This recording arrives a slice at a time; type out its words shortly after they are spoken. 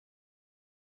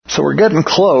So we're getting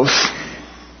close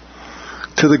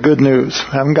to the good news.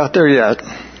 Haven't got there yet.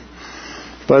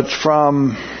 But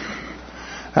from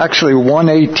actually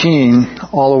 118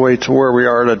 all the way to where we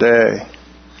are today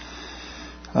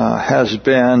has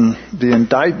been the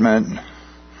indictment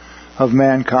of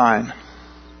mankind.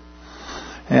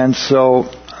 And so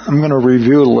I'm going to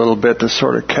review a little bit to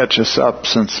sort of catch us up,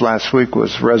 since last week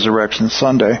was Resurrection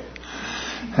Sunday,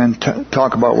 and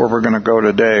talk about where we're going to go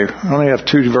today. I only have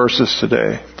 2 verses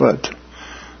today, but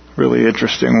really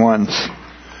interesting ones.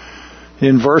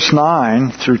 In verse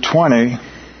 9 through 20,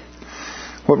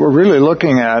 what we're really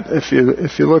looking at, if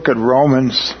you look at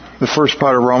Romans, the first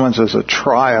part of Romans is a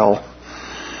trial,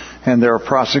 and there are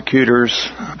prosecutors.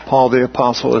 Paul the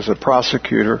Apostle is a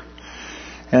prosecutor.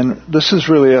 And this is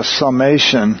really a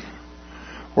summation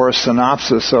or a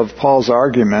synopsis of Paul's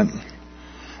argument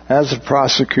as a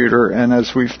prosecutor. And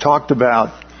as we've talked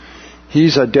about,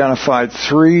 he's identified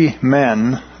 3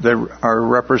 men that are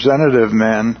representative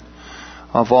men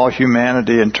of all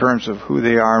humanity in terms of who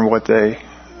they are and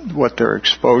what their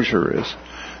exposure is.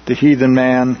 The heathen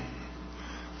man,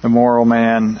 the moral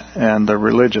man, and the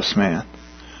religious man.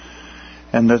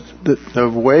 And the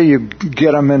way you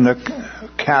get them in the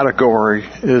category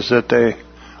is that they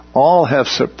all have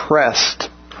suppressed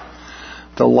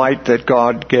the light that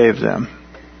God gave them.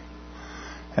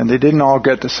 And they didn't all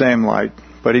get the same light,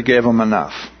 but He gave them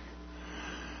enough.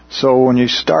 So when you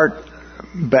start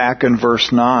back in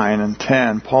verse 9 and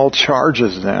 10, Paul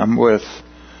charges them with,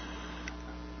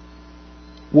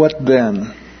 what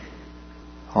then?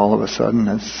 All of a sudden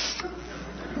it's...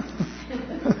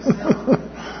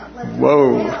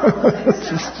 Whoa.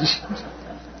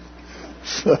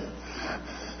 So,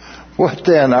 what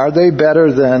then? Are we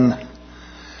better than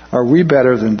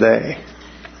they?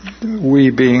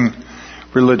 We being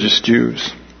religious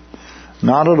Jews.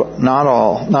 Not at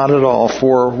all.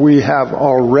 For we have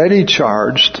already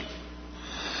charged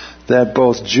that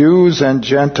both Jews and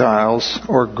Gentiles,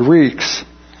 or Greeks,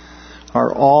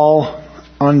 are all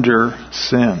under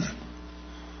sin.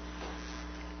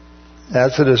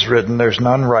 As it is written, there's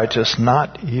none righteous,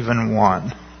 not even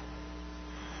one.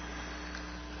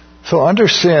 So under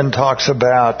sin talks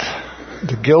about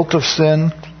the guilt of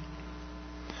sin.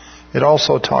 It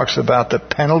also talks about the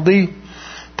penalty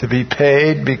to be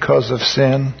paid because of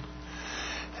sin.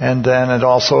 And then it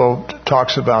also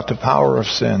talks about the power of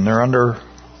sin.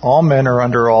 All men are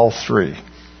under all 3.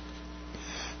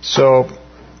 So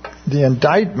the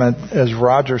indictment, as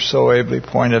Roger so ably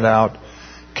pointed out,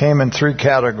 came in 3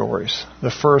 categories. The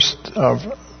first of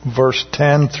verse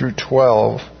 10 through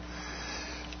 12.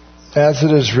 As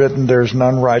it is written, there's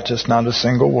none righteous, not a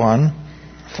single one.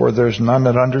 For there's none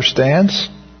that understands.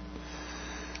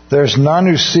 There's none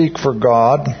who seek for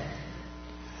God.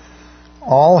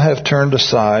 All have turned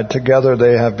aside. Together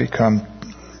they have become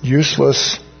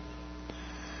useless.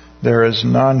 There is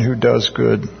none who does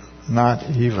good, not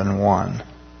even one.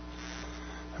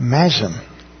 Imagine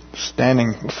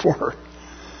standing before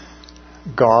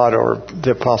God or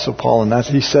the Apostle Paul, and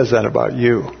he says that about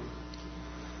you.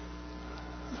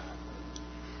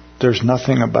 There's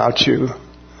nothing about you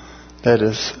that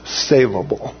is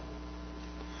savable.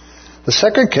 The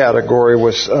second category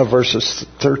was verses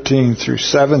 13 through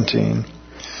 17,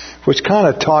 which kind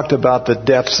of talked about the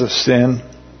depths of sin.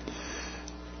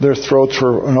 Their throats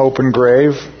were an open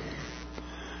grave.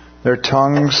 Their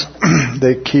tongues,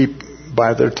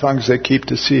 by their tongues they keep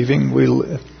deceiving.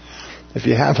 If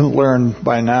you haven't learned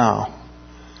by now,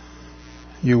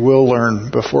 you will learn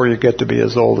before you get to be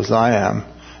as old as I am,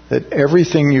 that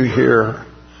everything you hear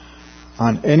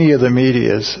on any of the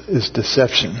media is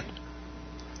deception.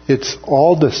 It's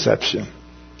all deception.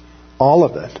 All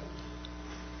of it.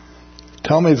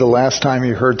 Tell me the last time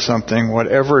you heard something,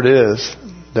 whatever it is,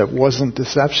 that wasn't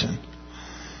deception.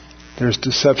 There's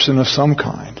deception of some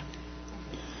kind.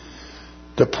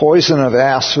 The poison of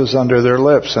asps was under their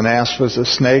lips. An asp was a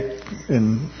snake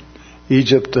in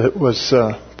Egypt that was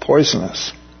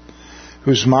poisonous,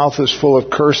 whose mouth is full of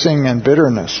cursing and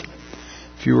bitterness.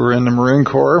 If you were in the Marine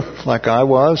Corps, like I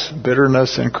was,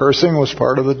 bitterness and cursing was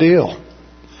part of the deal.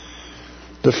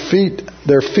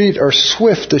 Their feet are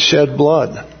swift to shed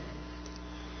blood.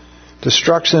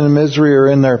 Destruction and misery are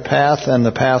in their path, and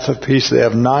the path of peace they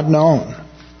have not known.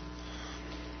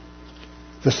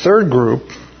 The third group,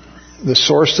 the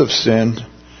source of sin,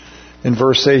 in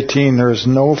verse 18, there is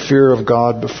no fear of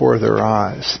God before their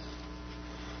eyes.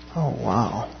 Oh,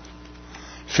 wow.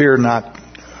 Fear, not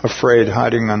afraid,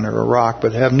 hiding under a rock,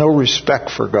 but have no respect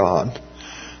for God.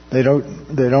 They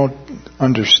don't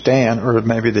understand, or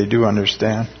maybe they do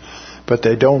understand, but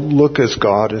they don't look as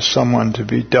God as someone to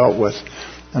be dealt with.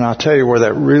 And I'll tell you where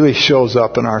that really shows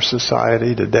up in our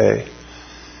society today.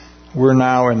 We're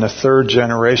now in the third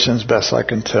generation, as best I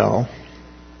can tell,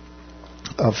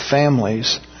 of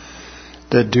families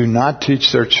that do not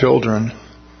teach their children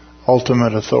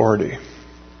ultimate authority.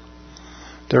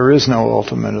 There is no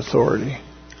ultimate authority.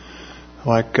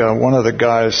 Like one of the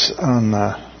guys on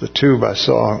the tube I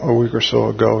saw a week or so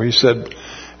ago, he said,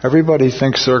 everybody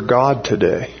thinks they're God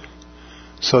today.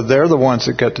 So they're the ones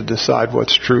that get to decide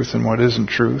what's truth and what isn't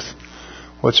truth,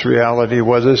 what's reality,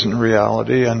 what isn't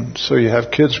reality. And so you have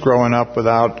kids growing up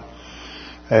without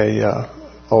a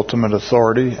ultimate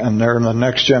authority, and they're in the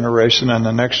next generation and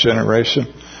the next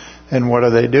generation. And what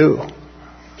do?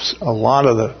 A lot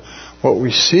of what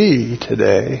we see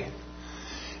today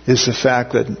is the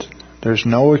fact that there's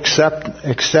no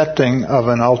accepting of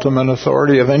an ultimate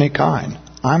authority of any kind.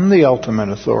 I'm the ultimate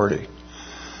authority.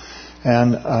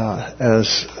 And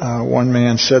as one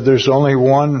man said, there's only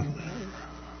one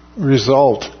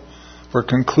result or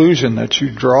conclusion that you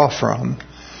draw from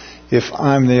if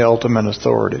I'm the ultimate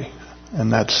authority,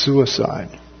 and that's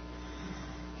suicide.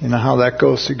 You know how that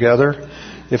goes together?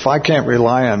 If I can't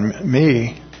rely on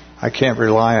me, I can't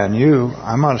rely on you,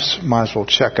 I might as well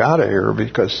check out of here,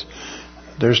 because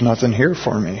there's nothing here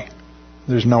for me.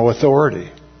 There's no authority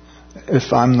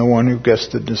if I'm the one who gets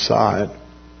to decide.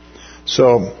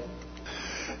 So,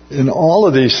 in all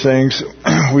of these things,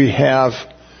 we have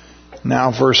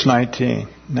now verse 19.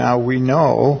 Now we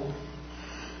know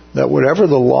that whatever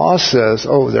the law says,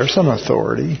 there's an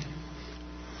authority.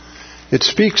 It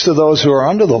speaks to those who are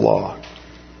under the law,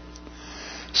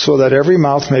 so that every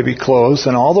mouth may be closed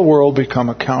and all the world become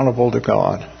accountable to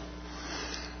God.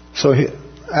 So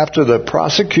after the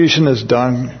prosecution is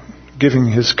done giving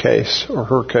his case or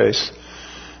her case,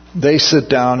 they sit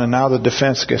down, and now the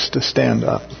defense gets to stand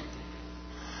up.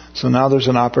 So now there's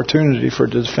an opportunity for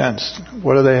defense.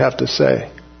 What do they have to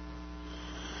say?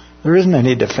 There isn't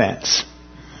any defense.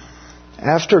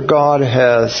 After God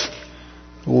has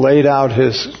laid out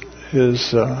his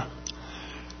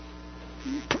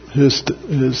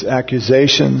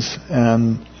accusations,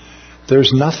 and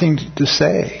there's nothing to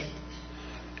say.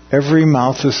 Every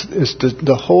mouth is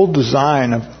the whole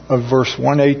design of verse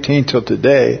 118 till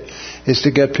today is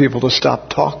to get people to stop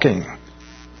talking.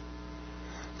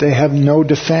 They have no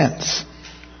defense.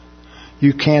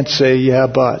 You can't say, yeah,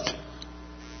 but.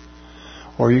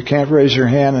 Or you can't raise your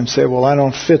hand and say, well, I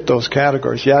don't fit those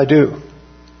categories. Yeah, I do.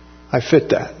 I fit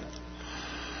that.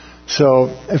 So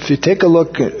if you take a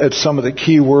look at some of the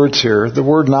key words here, the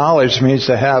word knowledge means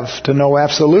to know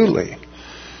absolutely.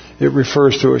 It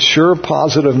refers to a sure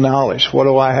positive knowledge. What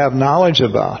do I have knowledge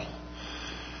about?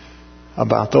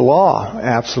 About the law,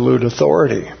 absolute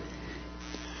authority.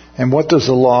 And what does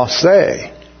the law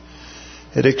say?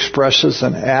 It expresses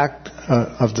an act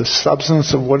of the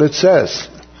substance of what it says.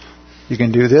 You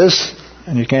can do this,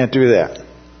 and you can't do that.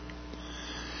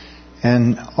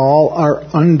 And all are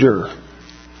under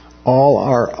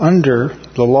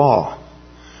the law.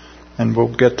 And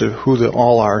we'll get to who the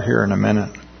all are here in a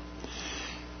minute.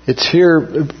 It's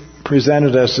here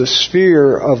presented as the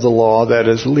sphere of the law that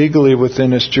is legally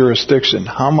within its jurisdiction.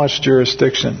 How much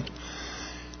jurisdiction?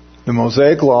 The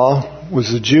Mosaic law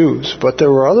was the Jews, but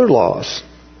there were other laws.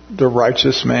 The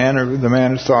righteous man, or the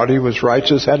man who thought he was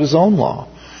righteous, had his own law.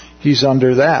 He's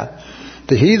under that.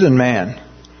 The heathen man,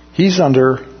 he's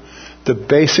under the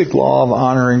basic law of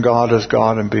honoring God as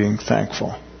God and being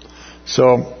thankful.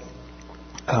 So,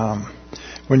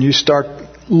 when you start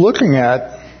looking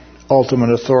at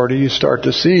ultimate authority, you start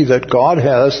to see that God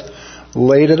has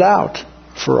laid it out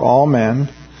for all men,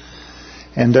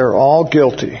 and they're all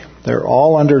guilty. They're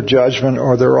all under judgment,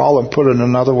 or they're all, and put it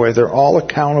another way, they're all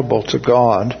accountable to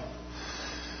God.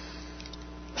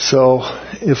 So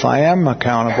if I am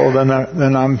accountable,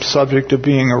 then I'm subject to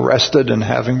being arrested and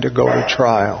having to go to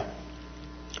trial.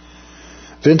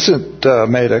 Vincent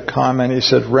made a comment. He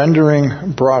said,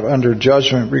 rendering brought under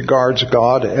judgment regards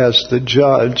God as the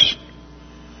judge,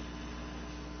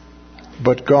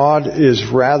 but God is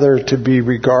rather to be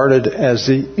regarded as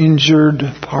the injured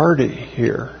party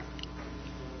here.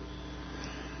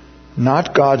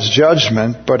 Not God's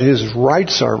judgment, but His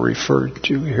rights are referred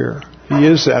to here. He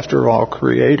is, after all,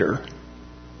 Creator.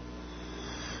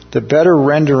 The better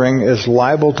rendering is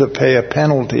liable to pay a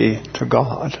penalty to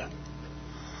God.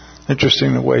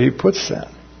 Interesting the way he puts that.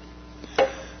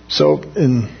 So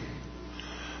in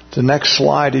the next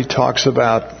slide, he talks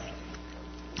about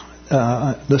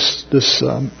this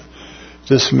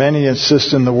many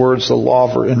insist in the words the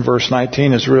law in verse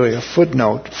 19 is really a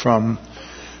footnote from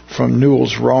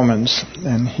Newell's Romans.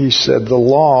 And he said the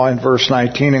law in verse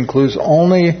 19 includes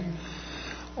only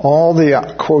all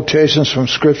the quotations from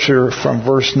Scripture from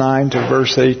verse 9 to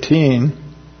verse 18,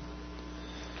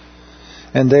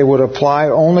 and they would apply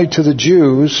only to the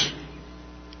Jews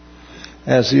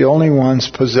as the only ones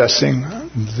possessing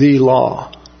the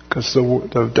law, because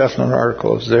the definite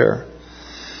article is there.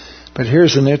 But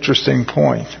here's an interesting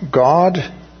point. God,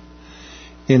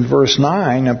 in verse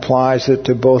 9, applies it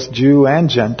to both Jew and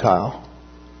Gentile,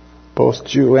 both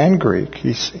Jew and Greek.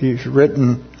 He's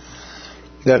written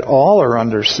that all are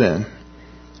under sin.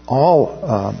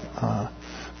 All,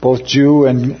 both Jew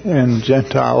and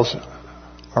Gentiles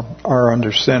are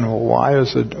under sin. Well, why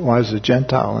is a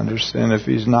Gentile under sin if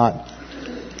he's not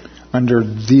under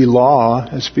the law?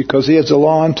 It's because he has a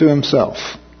law unto himself.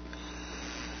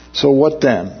 So what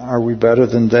then? Are we better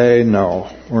than they? No,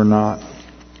 we're not.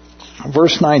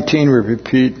 Verse 19 we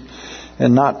repeat,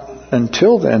 and not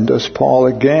until then does Paul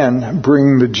again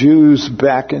bring the Jews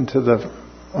back into the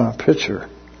picture.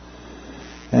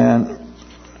 And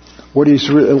what he's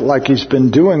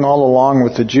been doing all along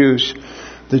with the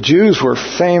Jews were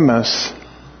famous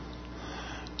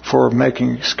for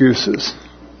making excuses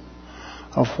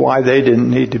of why they didn't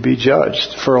need to be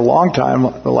judged. For a long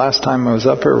time, the last time I was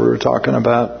up here, we were talking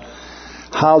about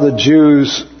how the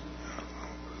Jews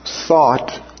thought,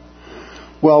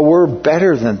 well, we're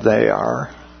better than they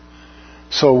are,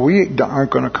 so we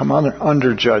aren't going to come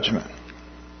under judgment.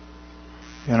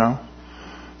 You know?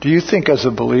 Do you think as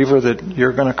a believer that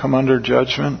you're going to come under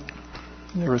judgment?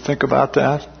 You ever think about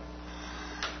that?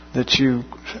 That you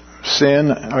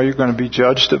sin, are you going to be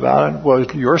judged about it? Well,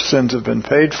 your sins have been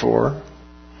paid for.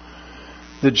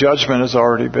 The judgment has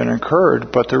already been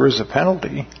incurred, but there is a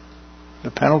penalty.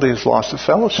 The penalty is loss of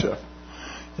fellowship.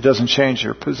 It doesn't change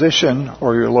your position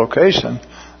or your location,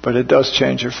 but it does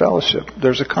change your fellowship.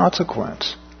 There's a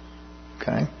consequence.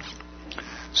 Okay?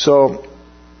 So,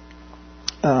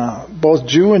 both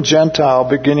Jew and Gentile,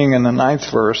 beginning in the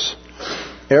 9th verse,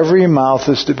 every mouth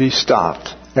is to be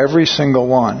stopped. Every single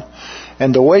one.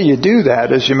 And the way you do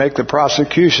that is you make the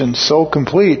prosecution so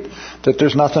complete that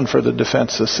there's nothing for the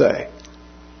defense to say.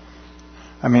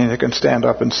 I mean, they can stand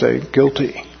up and say,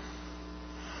 guilty.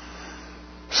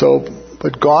 So,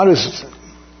 but God is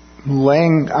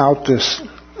laying out this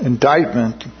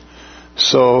indictment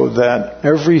so that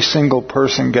every single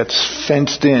person gets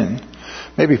fenced in.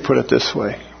 Maybe put it this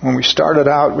way. When we started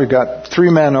out, we got 3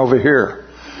 men over here.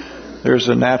 There's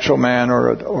a natural man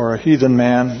or a heathen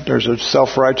man. There's a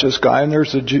self-righteous guy, and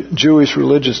there's a Jewish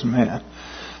religious man.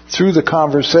 Through the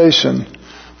conversation,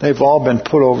 they've all been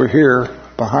put over here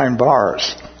behind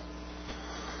bars.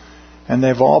 And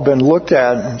they've all been looked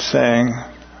at and saying,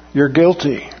 you're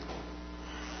guilty.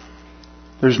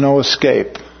 There's no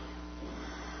escape.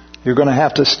 You're going to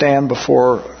have to stand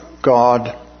before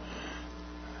God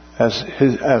as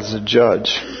a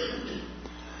judge.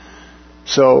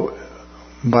 So,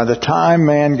 by the time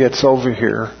man gets over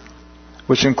here,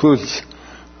 which includes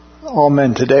all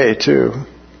men today too,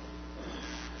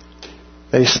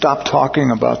 they stop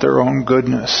talking about their own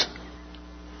goodness.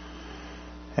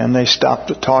 And they stop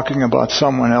talking about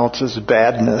someone else's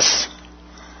badness.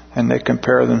 And they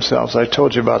compare themselves. I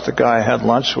told you about the guy I had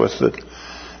lunch with that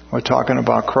we're talking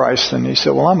about Christ, and he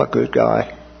said, well, I'm a good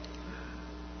guy.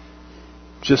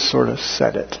 Just sort of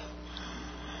said it.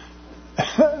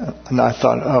 And I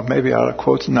thought, oh, maybe out of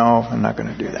quotes. No, I'm not going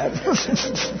to do that.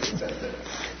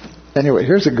 Anyway,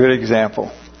 here's a good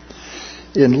example.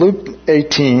 In Luke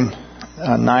 18,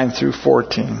 9 through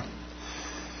 14,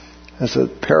 there's a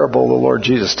parable the Lord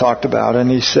Jesus talked about. And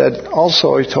he said,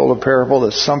 also he told a parable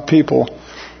that some people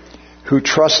who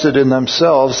trusted in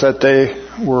themselves that they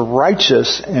were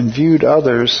righteous and viewed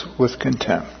others with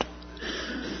contempt.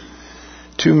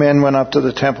 2 men went up to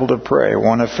the temple to pray,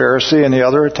 one a Pharisee and the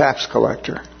other a tax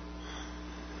collector.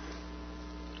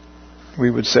 We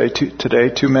would say today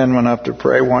 2 men went up to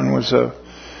pray. One was a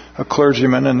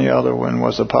clergyman and the other one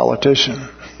was a politician.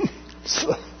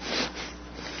 So,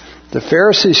 the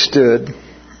Pharisee stood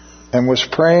and was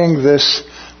praying this.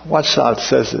 Watch how it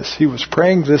says this. He was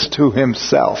praying this to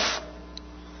himself.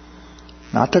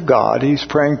 Not to God. He's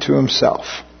praying to himself.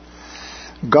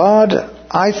 God,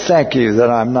 I thank you that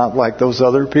I'm not like those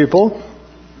other people.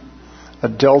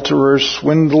 Adulterers,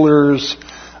 swindlers,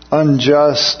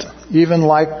 unjust, even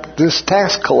like this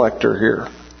tax collector here.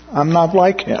 I'm not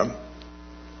like him.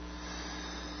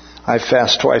 I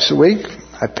fast twice a week.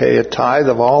 I pay a tithe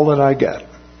of all that I get.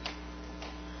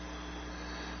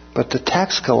 But the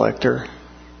tax collector,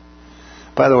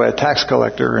 by the way, a tax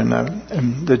collector in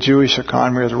the Jewish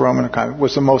economy or the Roman economy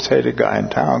was the most hated guy in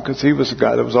town because he was the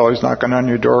guy that was always knocking on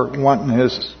your door wanting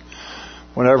his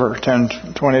whatever,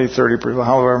 10, 20, 30,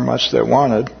 however much they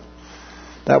wanted.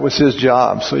 That was his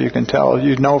job. So you can tell,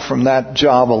 you know from that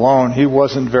job alone, he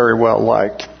wasn't very well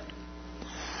liked.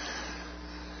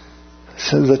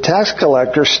 So the tax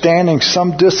collector, standing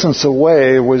some distance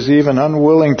away, was even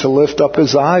unwilling to lift up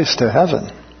his eyes to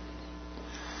heaven,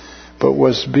 but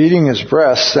was beating his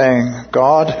breast, saying,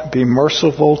 God, be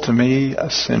merciful to me, a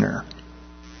sinner.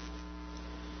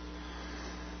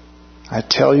 I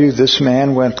tell you, this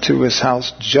man went to his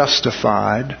house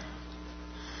justified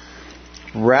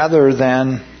rather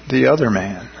than the other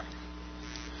man.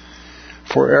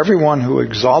 For everyone who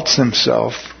exalts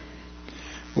himself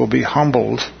will be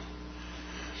humbled,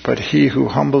 but he who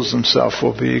humbles himself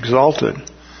will be exalted.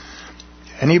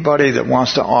 Anybody that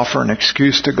wants to offer an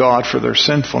excuse to God for their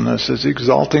sinfulness is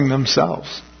exalting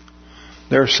themselves.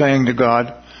 They're saying to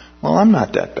God, well, I'm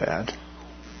not that bad.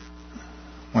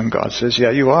 When God says,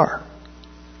 yeah, you are.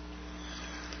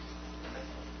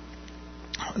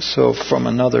 So from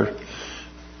another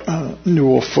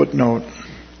Newell footnote,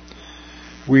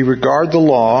 we regard the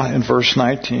law in verse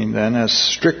 19 then as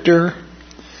stricter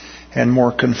and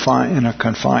more confined in a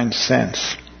confined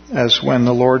sense, as when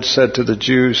the Lord said to the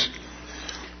Jews,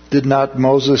 did not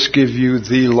Moses give you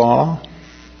the law?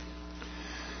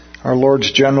 Our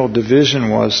Lord's general division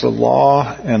was the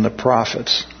law and the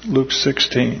prophets, Luke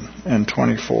 16 and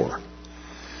 24.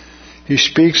 He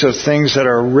speaks of things that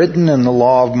are written in the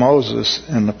law of Moses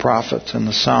and the prophets and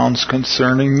the Psalms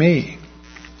concerning me.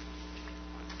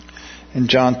 In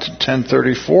John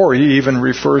 10:34, he even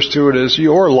refers to it as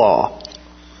your law.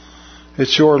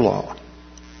 It's your law.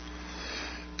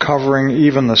 Covering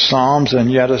even the Psalms,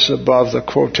 and yet is above the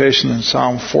quotation in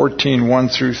Psalm 14, 1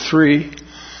 through 3.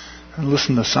 And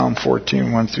listen to Psalm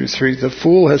 14, 1 through 3. The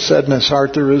fool has said in his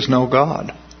heart, there is no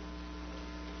God.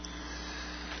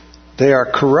 They are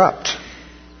corrupt.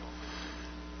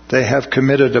 They have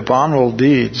committed abominable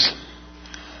deeds.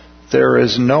 There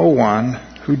is no one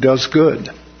who does good.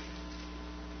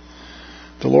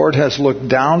 The Lord has looked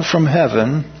down from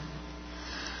heaven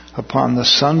upon the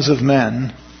sons of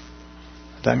men.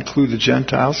 That include the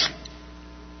Gentiles?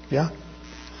 Yeah.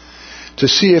 To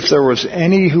see if there was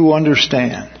any who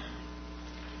understand,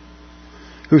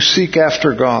 who seek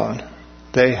after God.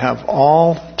 They have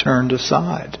all turned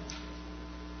aside.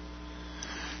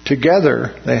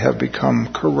 Together they have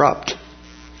become corrupt.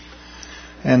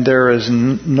 And there is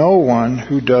no one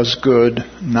who does good,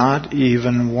 not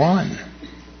even one.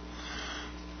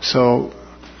 So,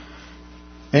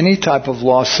 any type of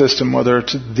law system, whether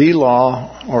it's the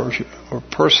law or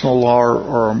personal law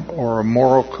or a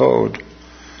moral code,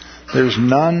 there's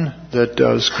none that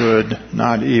does good,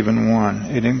 not even one.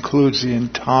 It includes the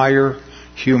entire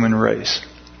human race.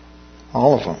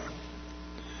 All of them.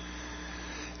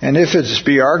 And if it's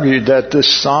be argued that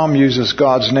this psalm uses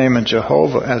God's name as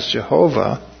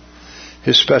Jehovah,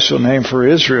 his special name for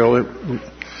Israel,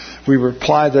 we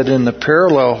reply that in the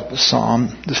parallel psalm,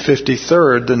 the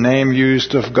 53rd, the name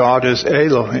used of God is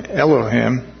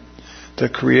Elohim, the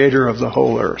creator of the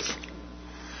whole earth.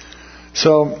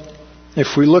 So,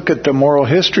 if we look at the moral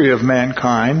history of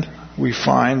mankind, we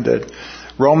find that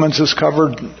Romans is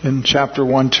covered in chapter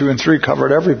 1, 2, and 3,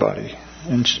 covered everybody.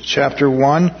 In chapter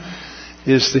 1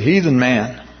 is the heathen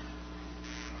man.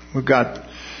 We've got,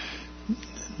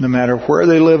 no matter where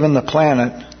they live in the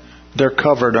planet, they're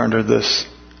covered under this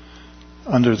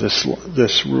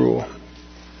rule.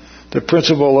 The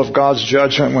principle of God's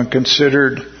judgment when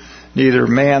considered neither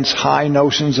man's high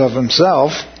notions of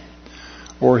himself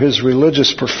or his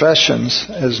religious professions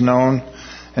as known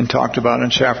and talked about in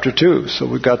chapter 2. So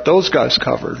we've got those guys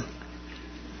covered.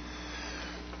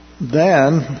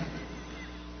 Then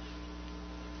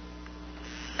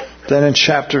in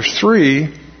chapter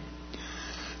 3,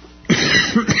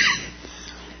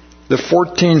 the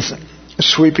 14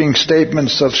 sweeping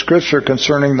statements of Scripture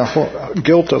concerning the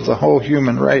guilt of the whole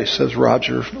human race, as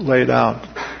Roger laid out.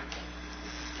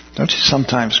 Don't you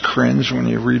sometimes cringe when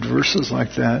you read verses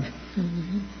like that?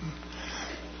 Mm-hmm.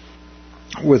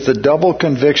 With the double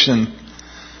conviction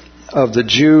of the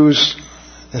Jews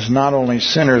as not only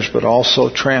sinners but also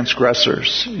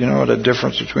transgressors. You know what a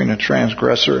difference between a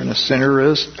transgressor and a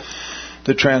sinner is?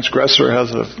 The transgressor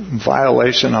has a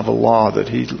violation of a law that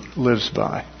he lives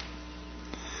by.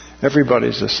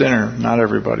 Everybody's a sinner, not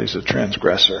everybody's a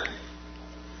transgressor.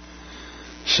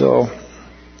 So,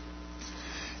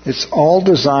 it's all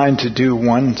designed to do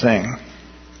one thing.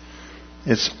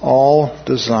 It's all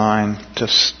designed to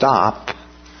stop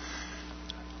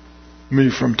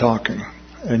me from talking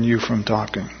and you from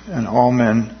talking. And all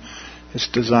men, it's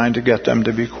designed to get them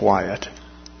to be quiet.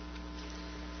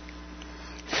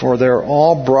 For they're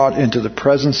all brought into the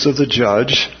presence of the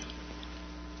judge,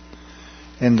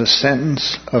 and the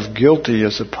sentence of guilty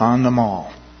is upon them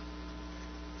all.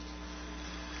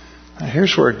 Now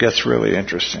here's where it gets really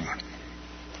interesting.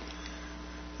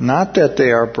 Not that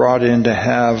they are brought in to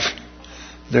have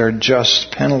their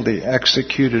just penalty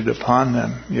executed upon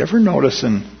them. You ever notice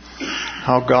in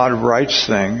how God writes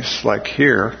things, like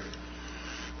here,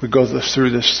 we go through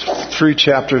this 3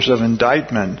 chapters of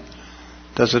indictment.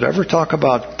 Does it ever talk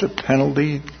about the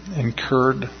penalty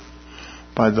incurred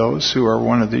by those who are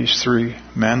one of these 3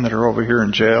 men that are over here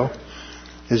in jail?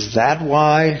 Is that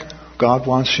why God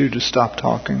wants you to stop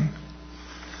talking?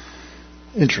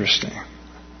 Interesting.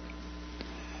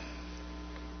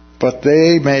 But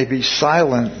they may be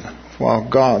silent while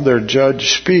God, their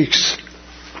judge, speaks,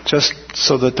 just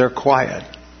so that they're quiet.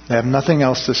 They have nothing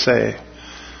else to say.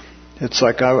 It's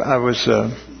like I was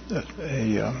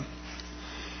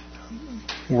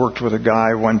worked with a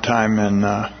guy one time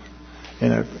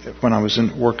when I was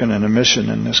working in a mission,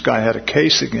 and this guy had a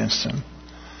case against him.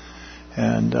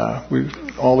 And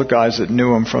all the guys that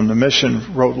knew him from the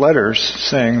mission wrote letters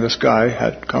saying this guy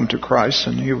had come to Christ,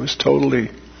 and he was totally,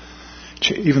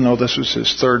 even though this was his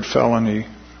 3rd felony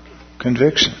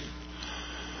conviction.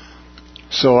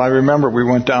 So I remember we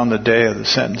went down the day of the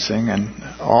sentencing, and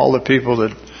all the people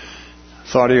that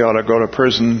thought he ought to go to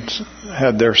prison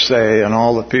had their say, and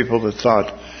all the people that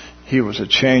thought he was a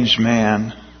changed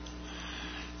man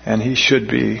and he should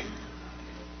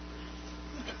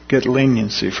get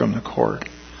leniency from the court.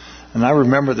 And I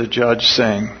remember the judge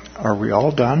saying, "Are we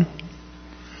all done?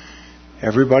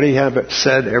 Everybody have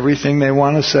said everything they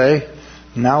want to say.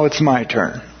 Now it's my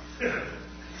turn."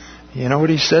 You know what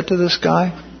he said to this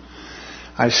guy?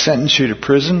 "I sentence you to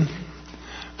prison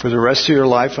for the rest of your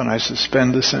life, and I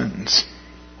suspend the sentence."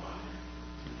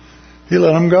 He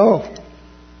let him go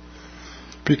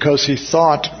because he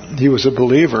thought he was a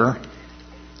believer.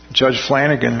 Judge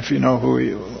Flanagan, if you know who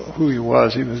he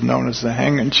was known as the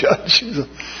hanging judge.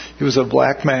 He was a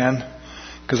black man.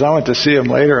 Because I went to see him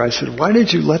later, I said, "Why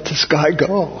did you let this guy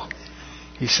go?"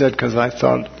 He said, "Because I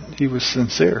thought he was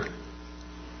sincere."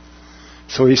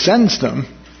 So he sentenced him,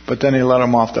 but then he let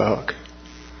him off the hook.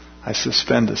 "I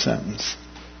suspend the sentence."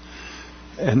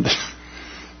 And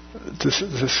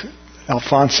this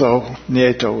Alfonso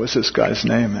Nieto was this guy's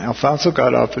name. Alfonso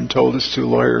got up and told his 2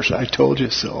 lawyers, "I told you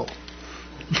so."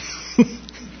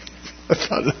 I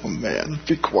thought, oh man,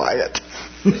 be quiet.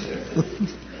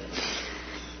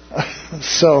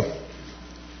 So,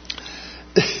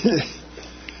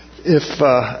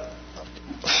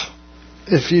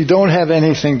 if you don't have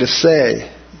anything to say,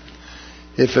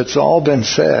 if it's all been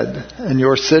said, and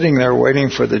you're sitting there waiting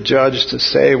for the judge to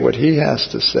say what he has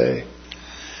to say,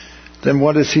 then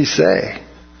what does he say?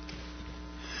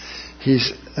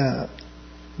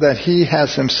 That he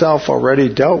has himself already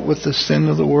dealt with the sin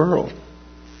of the world.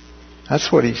 That's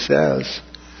what he says.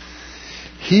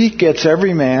 He gets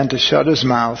every man to shut his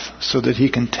mouth so that he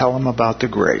can tell him about the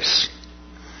grace.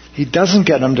 He doesn't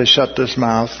get him to shut his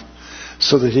mouth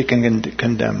so that he can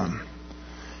condemn him.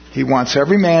 He wants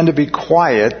every man to be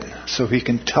quiet so he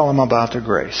can tell him about the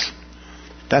grace.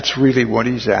 That's really what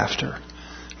he's after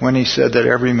when he said that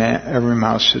every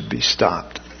mouth should be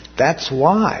stopped. That's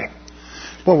why.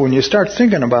 Well, when you start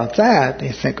thinking about that,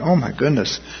 you think, oh my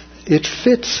goodness, it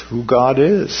fits who God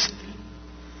is.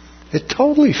 It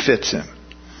totally fits him.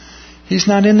 He's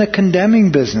not in the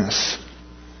condemning business.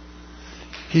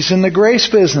 He's in the grace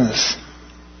business.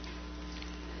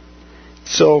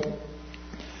 So,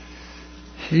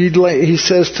 he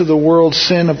says to the world,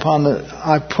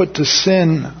 I put the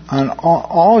sin on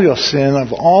all your sin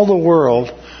of all the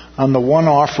world on the one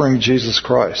offering, Jesus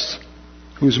Christ,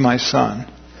 who's my Son,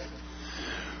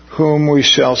 whom we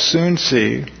shall soon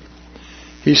see.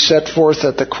 He set forth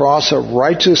at the cross a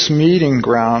righteous meeting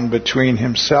ground between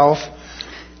himself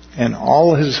and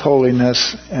all his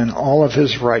holiness and all of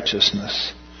his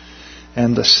righteousness.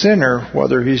 And the sinner,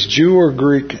 whether he's Jew or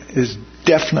Greek, is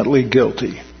definitely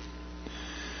guilty.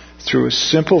 Through his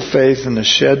simple faith in the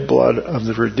shed blood of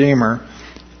the Redeemer,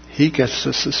 he gets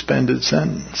the suspended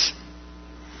sentence.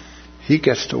 He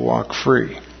gets to walk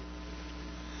free.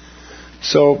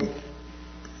 So,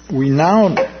 we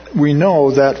know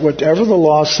that whatever the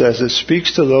law says, it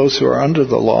speaks to those who are under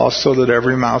the law so that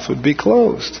every mouth would be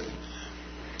closed.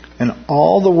 And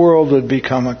all the world would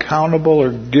become accountable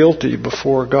or guilty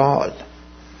before God.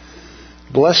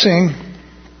 Blessing,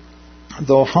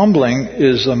 though humbling,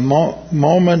 is a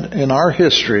moment in our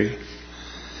history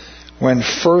when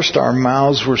first our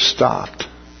mouths were stopped.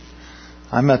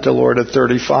 I met the Lord at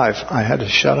 35. I had to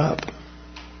shut up.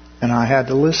 And I had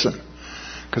to listen.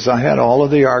 Because I had all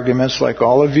of the arguments, like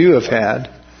all of you have had,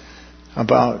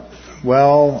 about,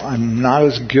 well, I'm not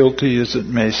as guilty as it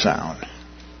may sound.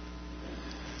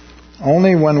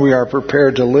 Only when we are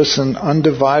prepared to listen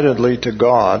undividedly to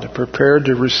God, prepared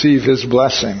to receive His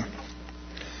blessing,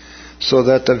 so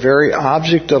that the very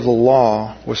object of the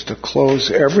law was to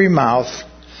close every mouth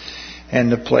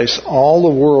and to place all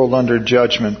the world under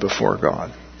judgment before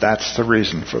God. That's the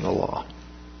reason for the law.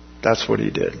 That's what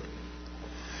He did.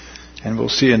 And we'll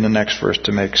see in the next verse,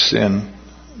 to make sin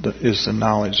is the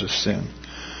knowledge of sin.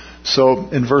 So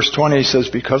in verse 20 he says,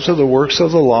 because of the works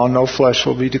of the law, no flesh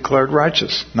will be declared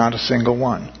righteous, not a single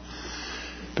one,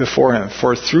 before Him.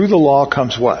 For through the law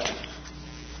comes what?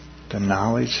 The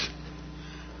knowledge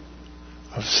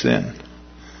of sin.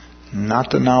 Not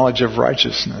the knowledge of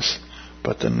righteousness,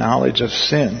 but the knowledge of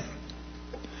sin.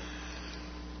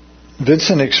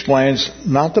 Vincent explains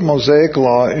not the Mosaic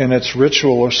law in its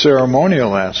ritual or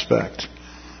ceremonial aspect,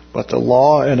 but the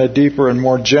law in a deeper and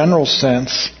more general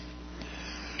sense,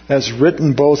 as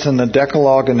written both in the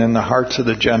Decalogue and in the hearts of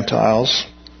the Gentiles,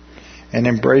 and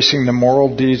embracing the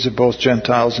moral deeds of both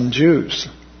Gentiles and Jews.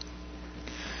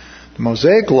 The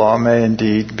Mosaic law may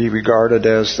indeed be regarded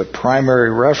as the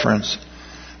primary reference,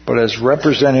 but as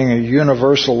representing a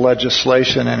universal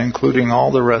legislation and including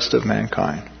all the rest of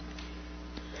mankind.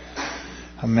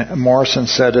 Morrison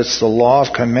said it's the law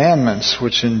of commandments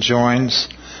which enjoins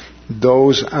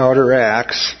those outer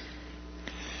acts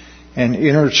and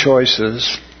inner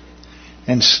choices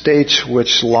and states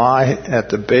which lie at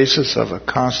the basis of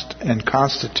and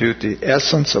constitute the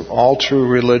essence of all true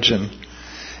religion.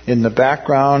 In the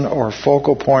background or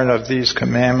focal point of these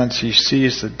commandments, he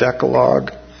sees the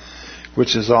Decalogue,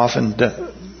 which is often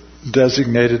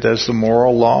designated as the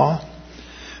moral law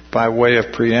by way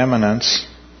of preeminence,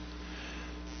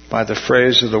 by the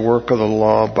phrase of the work of the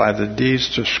law, by the deeds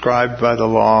prescribed by the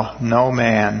law, no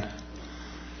man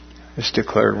is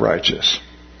declared righteous.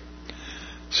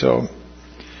 So,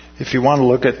 if you want to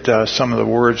look at some of the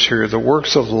words here, the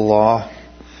works of the law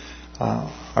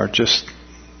are just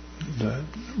the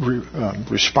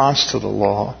response to the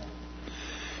law.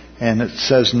 And it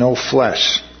says no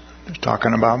flesh. They're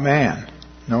talking about man.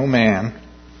 No man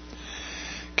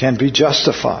can be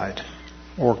justified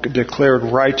or declared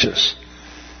righteous.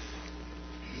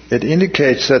 It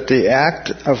indicates that the act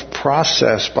of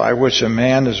process by which a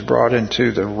man is brought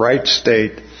into the right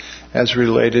state as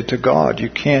related to God. You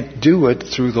can't do it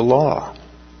through the law.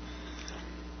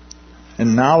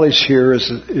 And knowledge here is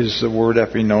the word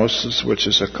epignosis, which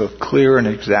is a clear and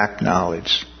exact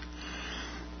knowledge.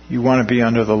 You want to be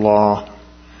under the law,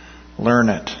 learn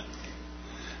it.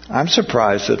 I'm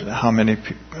surprised at how many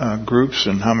groups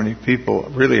and how many people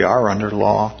really are under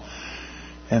law,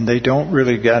 and they don't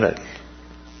really get it.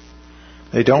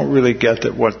 They don't really get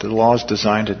that what the law is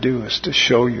designed to do is to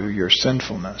show you your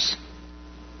sinfulness.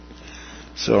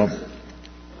 So,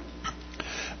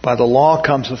 by the law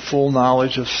comes a full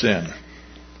knowledge of sin.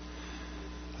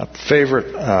 A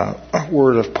favorite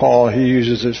word of Paul, he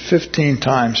uses it 15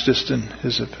 times just in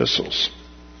his epistles.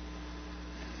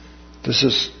 This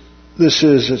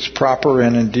is its proper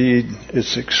and indeed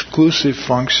its exclusive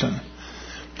function.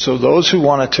 So those who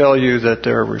want to tell you that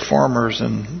they're reformers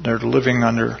and they're living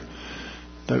under,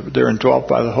 they're indwelt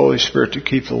by the Holy Spirit to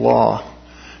keep the law,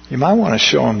 you might want to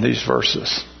show them these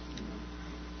verses.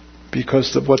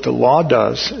 Because what the law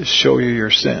does is show you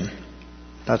your sin.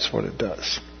 That's what it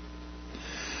does.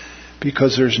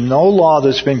 Because there's no law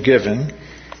that's been given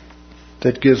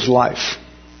that gives life.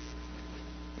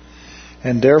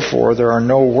 And therefore, there are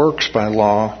no works by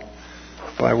law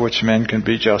by which men can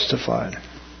be justified.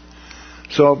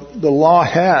 So the law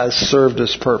has served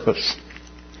its purpose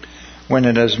when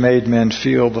it has made men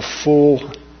feel the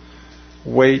full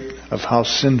weight of how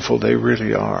sinful they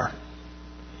really are.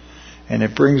 And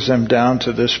it brings them down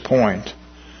to this point.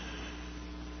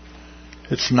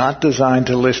 It's not designed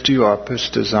to lift you up. It's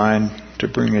designed to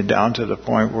bring you down to the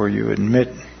point where you admit,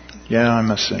 yeah,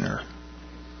 I'm a sinner.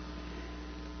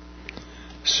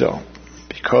 So,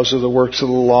 because of the works of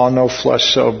the law, no flesh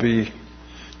shall be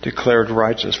declared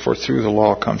righteous, for through the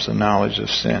law comes the knowledge of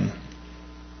sin.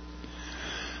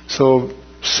 So,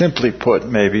 simply put,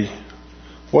 maybe,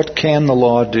 what can the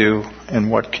law do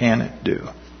and what can it do?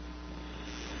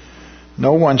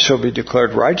 No one shall be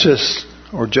declared righteous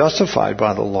or justified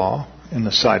by the law in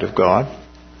the sight of God.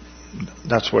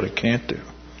 That's what it can't do.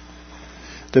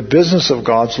 The business of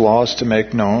God's law is to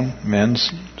make known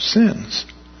men's sins.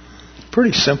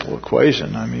 Pretty simple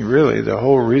equation. I mean, really, the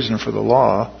whole reason for the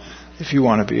law, if you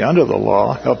want to be under the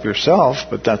law, help yourself,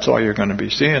 but that's all you're going to be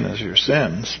seeing is your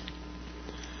sins.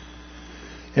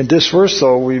 In this verse,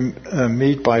 though, we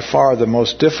meet by far the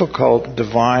most difficult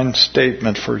divine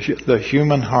statement for the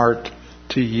human heart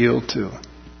to yield to.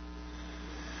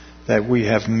 That we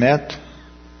have met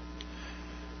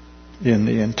in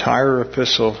the entire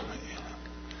epistle,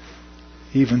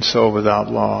 even so without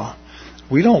law.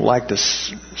 We don't like to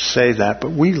say that,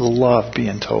 but we love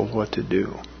being told what to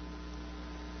do.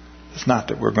 It's not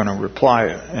that we're going to reply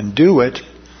and do it,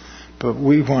 but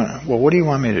we want, well, what do you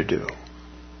want me to do?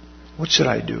 What should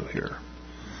I do here?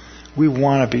 We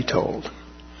want to be told.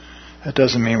 That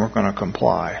doesn't mean we're going to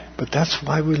comply, but that's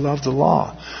why we love the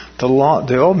law.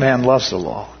 The old man loves the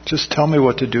law. Just tell me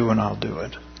what to do and I'll do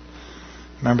it.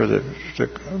 Remember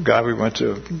the guy we went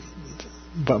to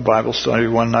Bible study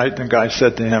one night, and the guy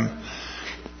said to him,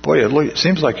 boy, it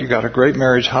seems like you got a great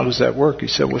marriage. How does that work? He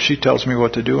said, well, she tells me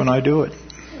what to do and I do it.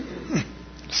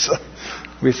 So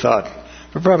we thought,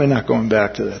 we're probably not going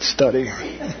back to that study.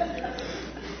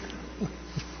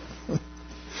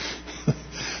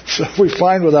 So we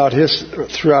find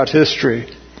throughout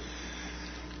history,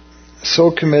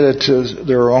 so committed to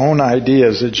their own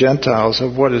ideas, the Gentiles,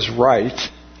 of what is right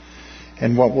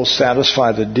and what will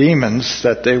satisfy the demons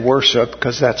that they worship,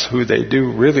 because that's who they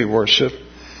do really worship,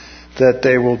 that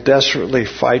they will desperately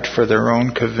fight for their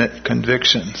own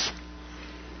convictions.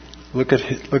 Look at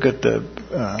the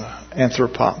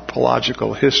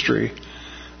anthropological history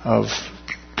of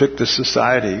pick the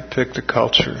society, pick the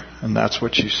culture, and that's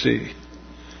what you see.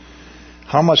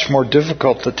 How much more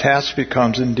difficult the task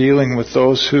becomes in dealing with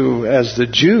those who, as the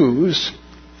Jews,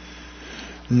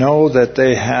 know that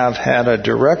they have had a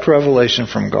direct revelation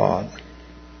from God.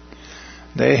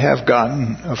 They have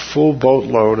gotten a full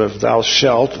boatload of thou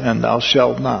shalt and thou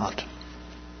shalt not.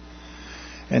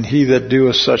 And he that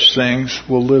doeth such things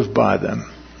will live by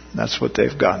them. That's what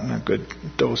they've gotten a good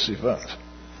dose of.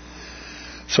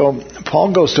 So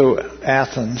Paul goes to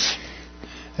Athens.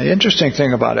 The interesting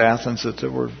thing about Athens is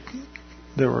that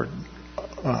there were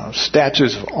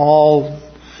statues of all,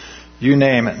 you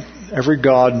name it, every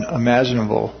god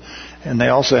imaginable. And they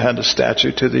also had a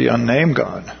statue to the unnamed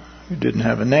God, who didn't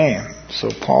have a name. So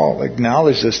Paul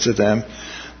acknowledges to them,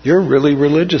 you're really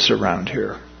religious around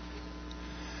here.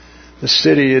 The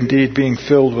city indeed being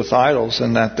filled with idols,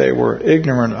 and that they were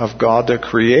ignorant of God the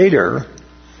Creator,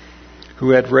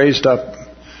 who had raised up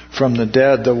from the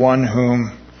dead the one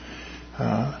whom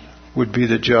would be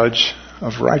the judge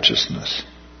of righteousness.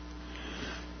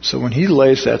 So when he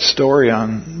lays that story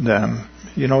on them,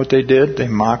 you know what they did? They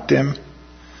mocked him.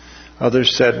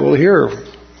 Others said, well, hear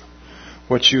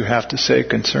what you have to say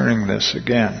concerning this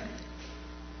again.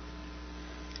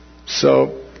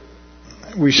 So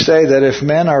we say that if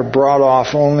men are brought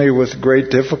off only with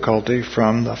great difficulty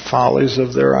from the follies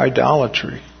of their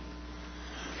idolatry.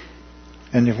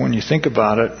 And when you think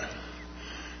about it,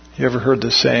 you ever heard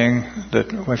the saying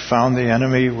that we found the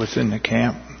enemy within the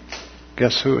camp?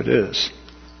 Guess who it is?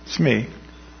 It's me.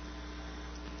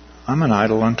 I'm an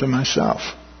idol unto myself.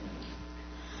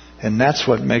 And that's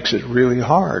what makes it really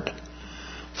hard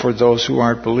for those who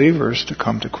aren't believers to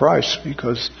come to Christ,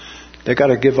 because they got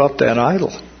to give up that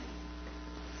idol.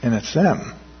 And it's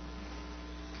them.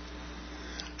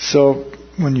 So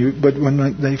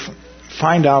when they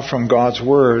find out from God's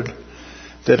Word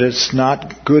that it's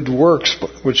not good works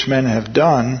which men have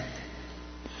done,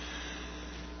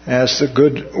 as the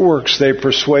good works they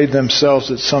persuade themselves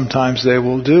that sometimes they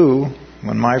will do.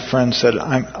 When my friend said,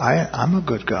 I'm a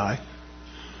good guy,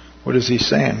 what is he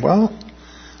saying? Well,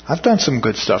 I've done some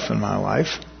good stuff in my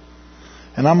life,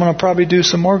 and I'm going to probably do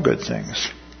some more good things.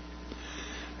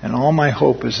 And all my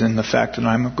hope is in the fact that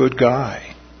I'm a good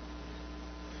guy.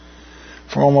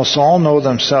 For almost all know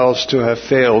themselves to have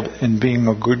failed in being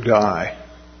a good guy.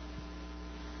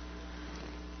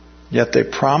 Yet they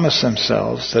promise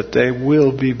themselves that they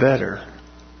will be better.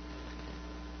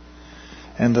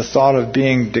 And the thought of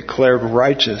being declared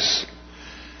righteous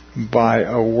by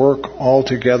a work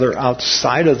altogether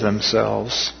outside of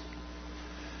themselves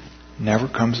never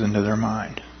comes into their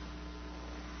mind.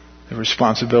 The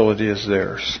responsibility is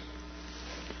theirs.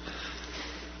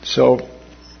 So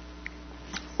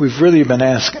we've really been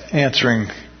answering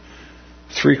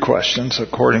 3 questions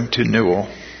according to Newell.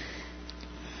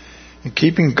 And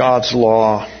keeping God's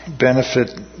law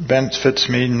benefits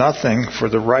me nothing for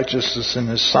the righteousness in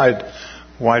His sight.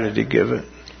 Why did He give it?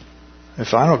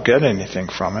 If I don't get anything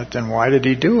from it, then why did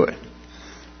He do it?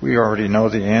 We already know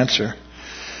the answer.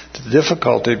 The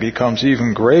difficulty becomes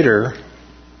even greater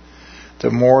the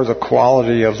more the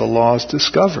quality of the law is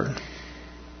discovered.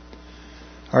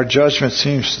 Our judgment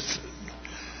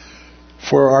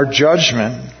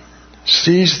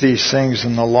sees these things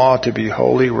in the law to be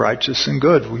holy, righteous, and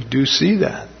good. We do see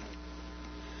that.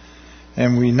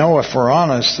 And we know, if we're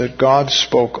honest, that God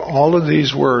spoke all of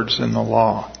these words in the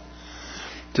law.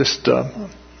 Just,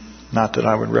 not that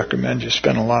I would recommend you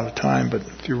spend a lot of time, but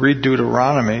if you read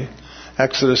Deuteronomy,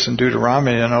 Exodus and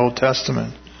Deuteronomy in the Old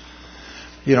Testament.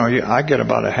 I get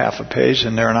about a half a page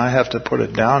in there and I have to put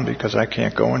it down because I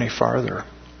can't go any farther.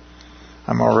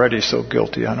 I'm already so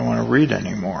guilty I don't want to read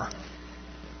anymore.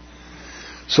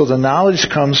 So the knowledge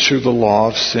comes through the law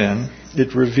of sin.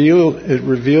 It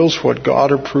reveals what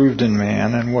God approved in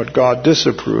man and what God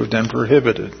disapproved and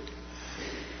prohibited.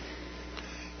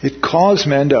 It caused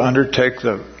men to undertake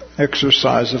the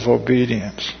exercise of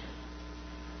obedience.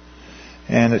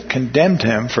 And it condemned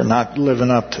him for not living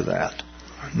up to that,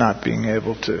 not being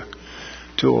able to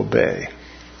obey.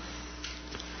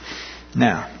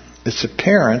 Now, it's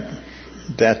apparent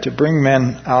that to bring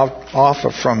men off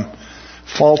from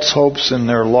false hopes in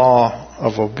their law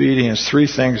of obedience, three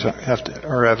things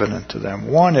are evident to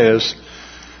them. One is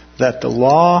that the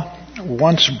law,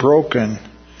 once broken,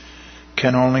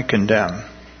 can only condemn.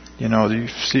 You've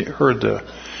heard the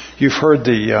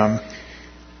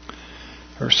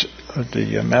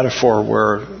metaphor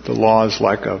where the law is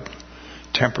like a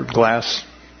tempered glass.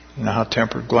 You know how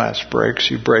tempered glass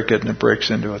breaks? You break it and it breaks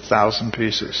into 1,000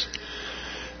 pieces.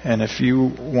 And if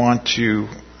you want to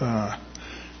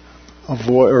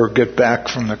avoid or get back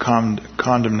from the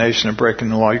condemnation of breaking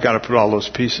the law, you got to put all those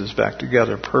pieces back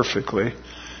together perfectly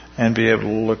and be able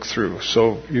to look through.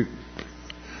 So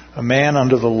a man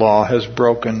under the law has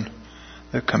broken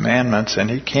the commandments and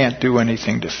he can't do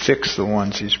anything to fix the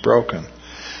ones he's broken.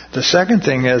 The second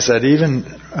thing is that even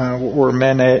were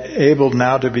men able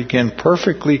now to begin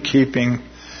perfectly keeping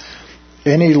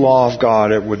any law of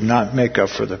God, it would not make up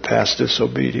for the past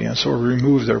disobedience or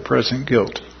remove their present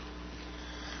guilt.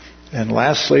 And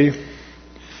lastly,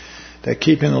 that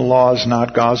keeping the law is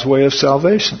not God's way of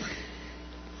salvation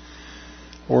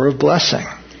or of blessing.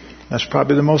 That's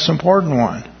probably the most important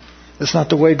one. It's not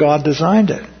the way God designed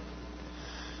it.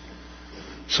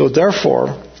 So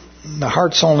therefore, the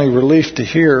heart's only relief to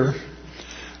hear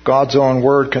God's own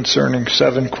word concerning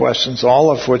 7 questions,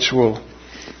 all of which will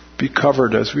be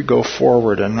covered as we go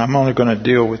forward. And I'm only going to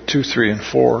deal with 2, 3, and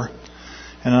 4.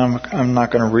 And I'm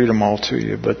not going to read them all to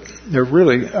you, but they're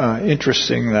really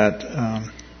interesting.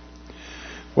 That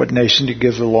what nation to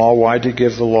give the law, why to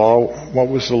give the law, what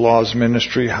was the law's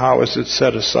ministry, how is it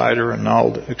set aside or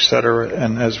annulled, etc.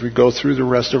 And as we go through the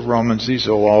rest of Romans, these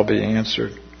will all be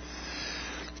answered.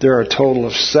 There are a total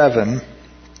of 7,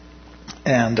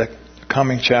 and the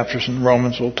coming chapters in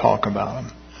Romans will talk about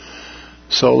them.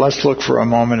 So let's look for a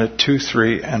moment at 2,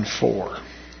 3, and 4.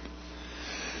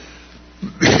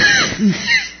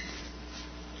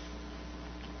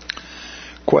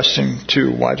 Question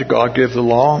 2, why did God give the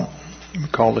law? We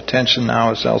call attention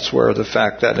now as elsewhere the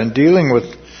fact that in dealing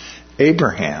with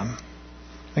Abraham,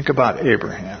 think about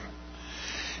Abraham,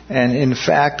 and in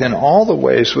fact in all the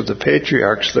ways with the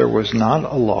patriarchs there was not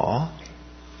a law.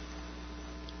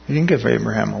 He didn't give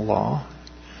Abraham a law.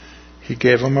 He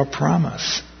gave him a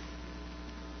promise.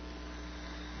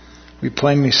 We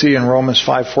plainly see in Romans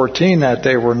 5:14 that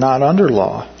they were not under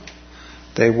law.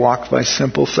 They walked by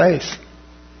simple faith,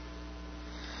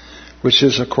 which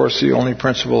is, of course, the only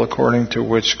principle according to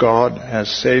which God has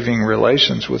saving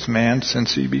relations with man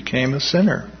since he became a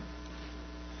sinner.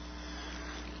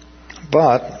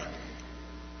 But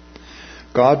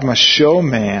God must show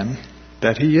man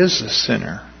that he is a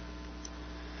sinner.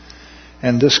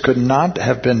 And this could not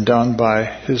have been done by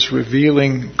his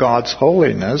revealing God's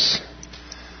holiness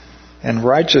and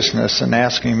righteousness and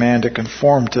asking man to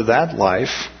conform to that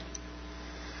life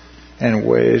in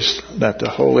ways that the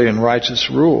holy and righteous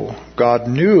rule. God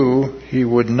knew he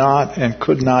would not and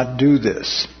could not do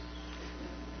this.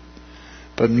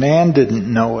 But man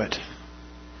didn't know it.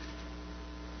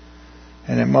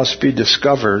 And it must be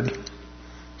discovered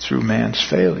through man's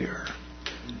failure.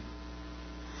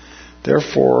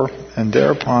 Therefore, and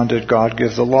thereupon did God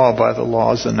give the law. By the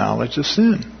law is the knowledge of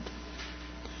sin.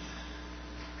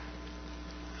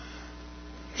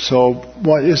 So,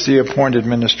 what is the appointed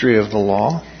ministry of the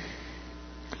law?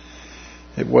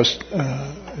 It was,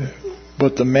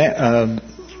 what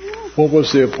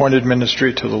was the appointed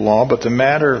ministry to the law? But the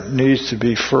matter needs to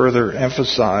be further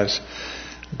emphasized.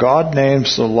 God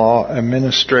names the law a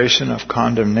ministration of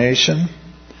condemnation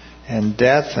and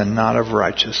death, and not of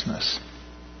righteousness.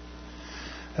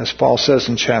 As Paul says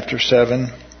in chapter 7,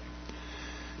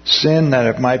 sin, that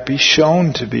it might be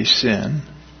shown to be sin,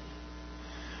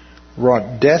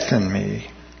 wrought death in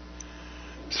me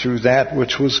through that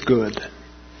which was good.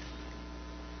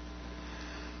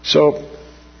 So,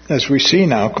 as we see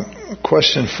now,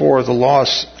 question 4, the law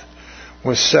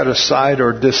was set aside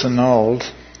or disannulled.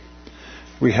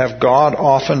 We have God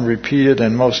often repeated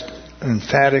and most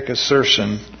emphatic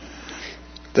assertion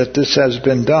that this has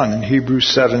been done. In Hebrews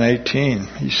 7:18,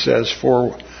 he says,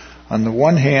 "For On the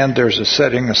one hand, there's a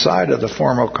setting aside of the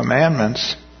formal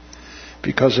commandments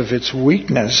because of its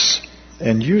weakness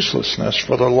and uselessness,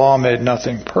 for the law made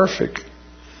nothing perfect.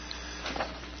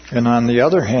 And on the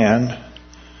other hand,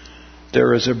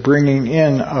 there is a bringing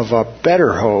in of a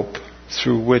better hope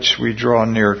through which we draw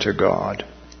near to God.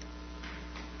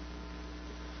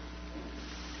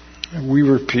 We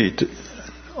repeat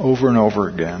over and over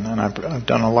again, and I've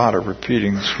done a lot of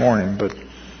repeating this morning, but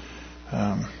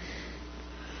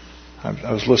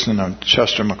I was listening to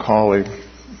Chester McCauley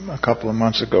a couple of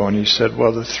months ago, and he said,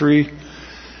 well, the three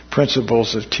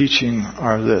principles of teaching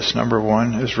are this. Number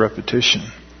one is repetition.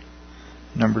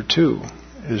 Number two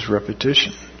is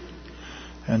repetition.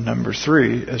 And number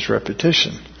three is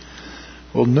repetition.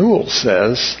 Well, Newell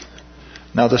says,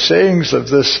 now the sayings of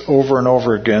this over and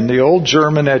over again, the old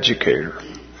German educator.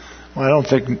 Well, I don't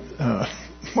think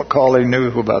Macaulay knew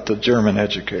about the German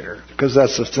educator, because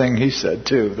that's the thing he said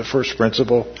too. The first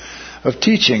principle of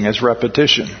teaching is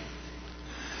repetition.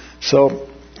 So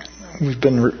we've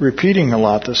been repeating a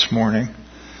lot this morning.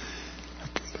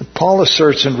 Paul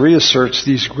asserts and reasserts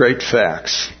these great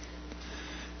facts.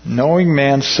 Knowing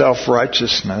man's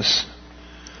self-righteousness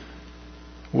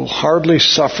will hardly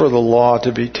suffer the law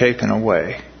to be taken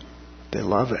away. They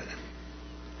love it.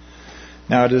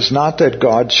 Now, it is not that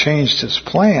God changed his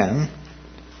plan,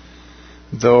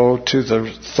 though to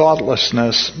the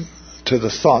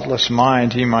thoughtless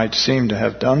mind he might seem to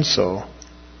have done so.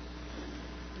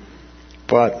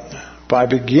 But by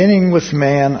beginning with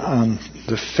man on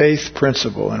the faith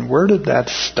principle, and where did that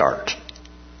start?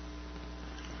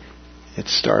 It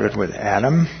started with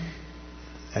Adam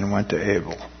and went to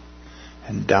Abel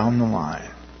and down the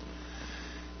line.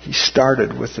 He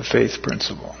started with the faith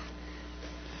principle.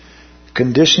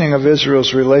 Conditioning of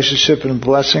Israel's relationship and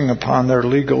blessing upon their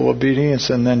legal obedience,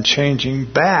 and then changing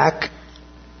back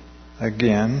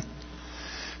again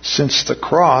since the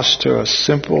cross to a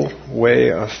simple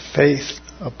way of faith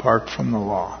apart from the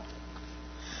law.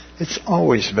 It's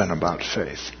always been about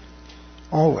faith.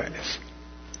 Always.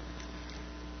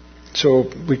 So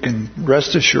we can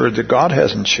rest assured that God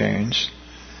hasn't changed,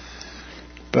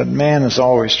 but man is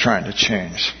always trying to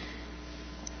change.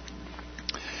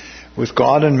 With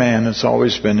God and man, it's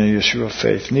always been an issue of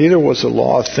faith. Neither was the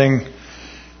law a thing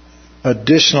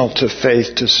additional to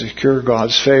faith to secure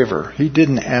God's favor. He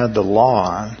didn't add the law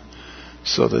on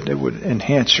so that it would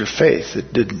enhance your faith.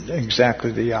 It did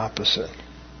exactly the opposite.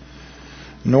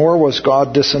 Nor was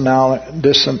God disannulling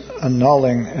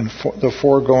the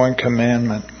foregoing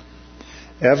commandment,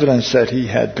 evidence that he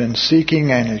had been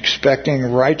seeking and expecting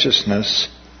righteousness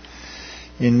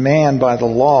in man by the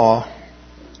law,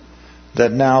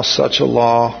 that now such a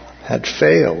law had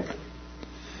failed.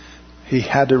 He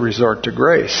had to resort to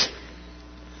grace.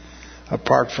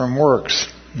 Apart from works,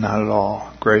 not at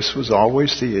all. Grace was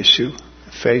always the issue.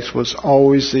 Faith was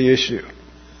always the issue.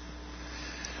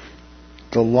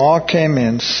 The law came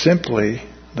in simply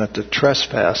that the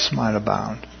trespass might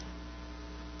abound.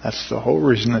 That's the whole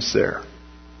reason it's there.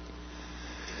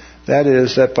 That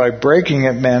is, that by breaking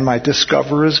it, man might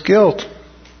discover his guilt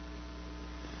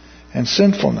and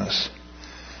sinfulness.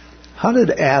 How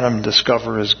did Adam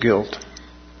discover his guilt?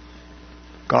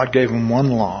 God gave him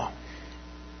one law.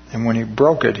 And when he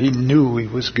broke it, he knew he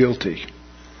was guilty.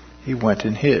 He went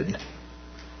and hid.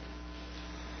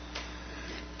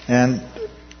 And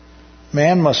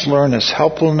man must learn his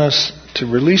helplessness to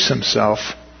release himself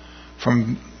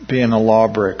from being a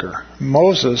lawbreaker.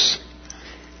 Moses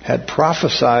had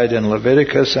prophesied in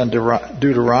Leviticus and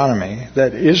Deuteronomy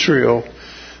that Israel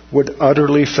would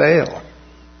utterly fail,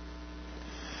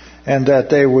 and that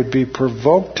they would be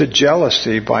provoked to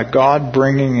jealousy by God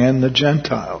bringing in the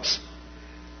Gentiles.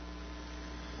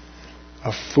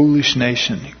 A foolish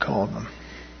nation, he called them.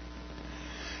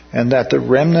 And that the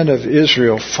remnant of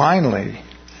Israel, finally,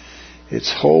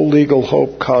 its whole legal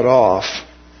hope cut off,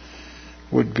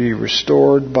 would be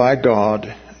restored by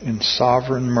God in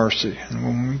sovereign mercy. And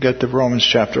when we get to Romans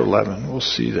chapter 11, we'll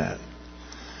see that.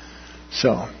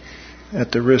 So,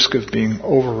 at the risk of being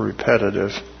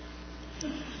over-repetitive,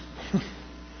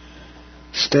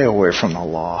 stay away from the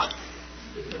law.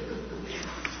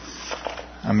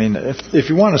 I mean, if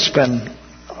you want to spend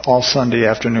all Sunday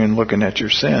afternoon looking at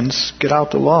your sins, get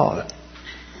out the law.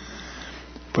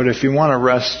 But if you want to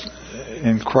rest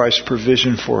in Christ's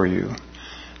provision for you,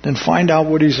 then find out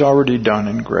what He's already done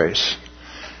in grace.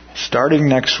 Starting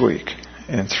next week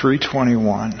in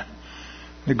 3:21,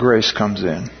 the grace comes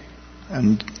in.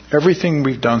 And everything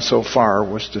we've done so far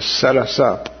was to set us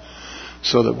up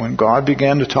so that when God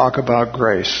began to talk about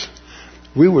grace,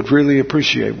 we would really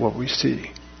appreciate what we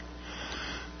see.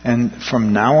 And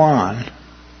from now on,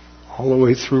 all the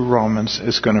way through Romans,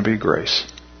 is going to be grace.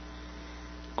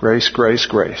 Grace, grace,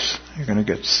 grace. You're going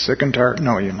to get sick and tired.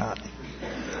 No, you're not.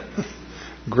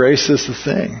 Grace is the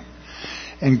thing.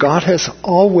 And God has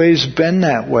always been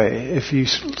that way. If you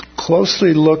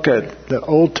closely look at the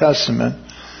Old Testament,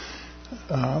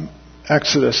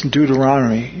 Exodus and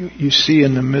Deuteronomy, you see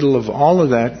in the middle of all of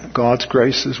that, God's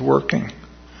grace is working.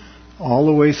 All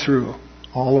the way through.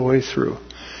 All the way through.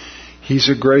 He's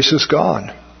a gracious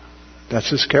God. That's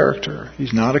His character.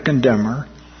 He's not a condemner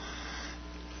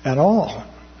at all.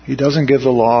 He doesn't give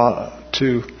the law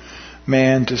to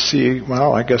man to see,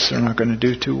 well, I guess they're not going to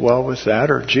do too well with that,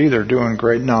 or gee, they're doing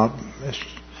great. No,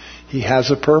 He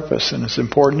has a purpose, and it's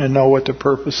important to know what the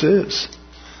purpose is.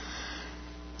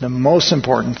 The most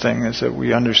important thing is that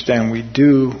we understand we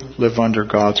do live under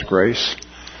God's grace,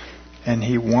 and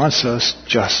He wants us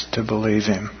just to believe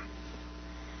Him,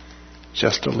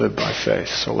 just to live by faith.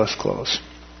 So let's close.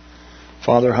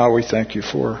 Father, how we thank You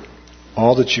for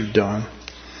all that You've done.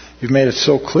 You've made it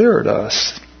so clear to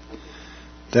us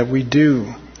that we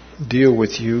do deal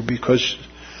with You because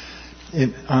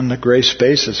on the grace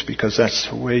basis, because that's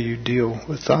the way You deal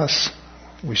with us.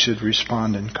 We should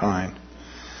respond in kind.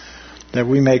 That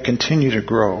we may continue to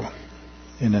grow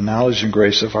in the knowledge and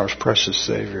grace of our precious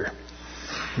Savior.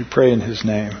 We pray in His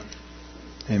name.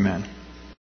 Amen.